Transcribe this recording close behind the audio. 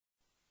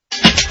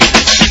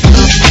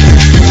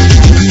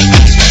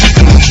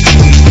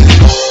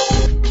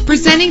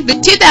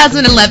Presenting the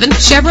 2011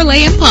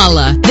 Chevrolet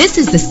Impala. This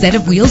is the set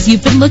of wheels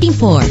you've been looking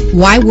for.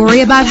 Why worry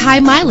about high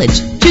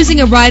mileage?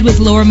 Choosing a ride with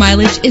lower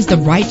mileage is the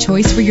right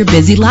choice for your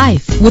busy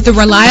life. With a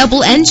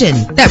reliable engine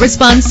that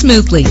responds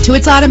smoothly to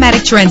its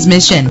automatic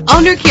transmission,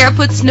 Owner Care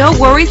puts no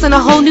worries on a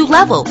whole new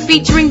level,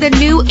 featuring the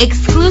new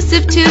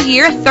exclusive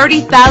 2-year,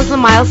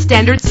 30,000-mile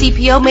standard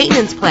CPO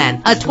maintenance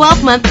plan, a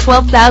 12-month,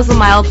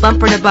 12,000-mile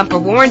bumper-to-bumper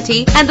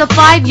warranty, and a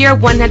 5-year,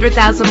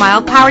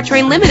 100,000-mile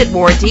powertrain limited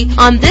warranty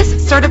on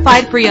this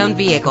certified pre-owned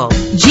vehicle.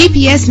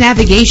 GPS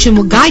navigation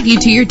will guide you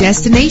to your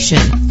destination.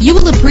 You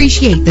will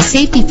appreciate the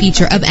safety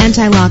feature of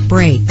anti-lock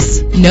brakes.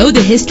 Know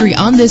the history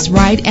on this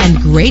ride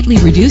and greatly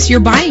reduce your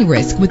buying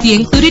risk with the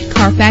included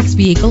Carfax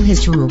Vehicle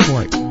History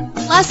Report.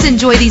 Plus,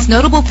 enjoy these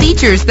notable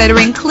features that are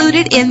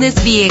included in this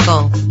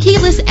vehicle: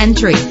 keyless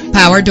entry,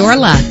 power door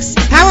locks,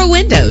 power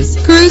windows,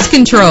 cruise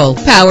control,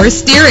 power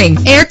steering,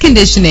 air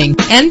conditioning,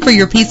 and for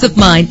your peace of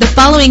mind, the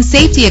following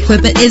safety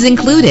equipment is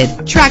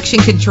included: traction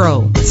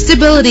control,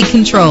 stability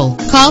control.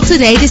 Call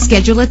today to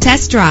schedule a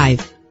test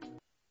drive.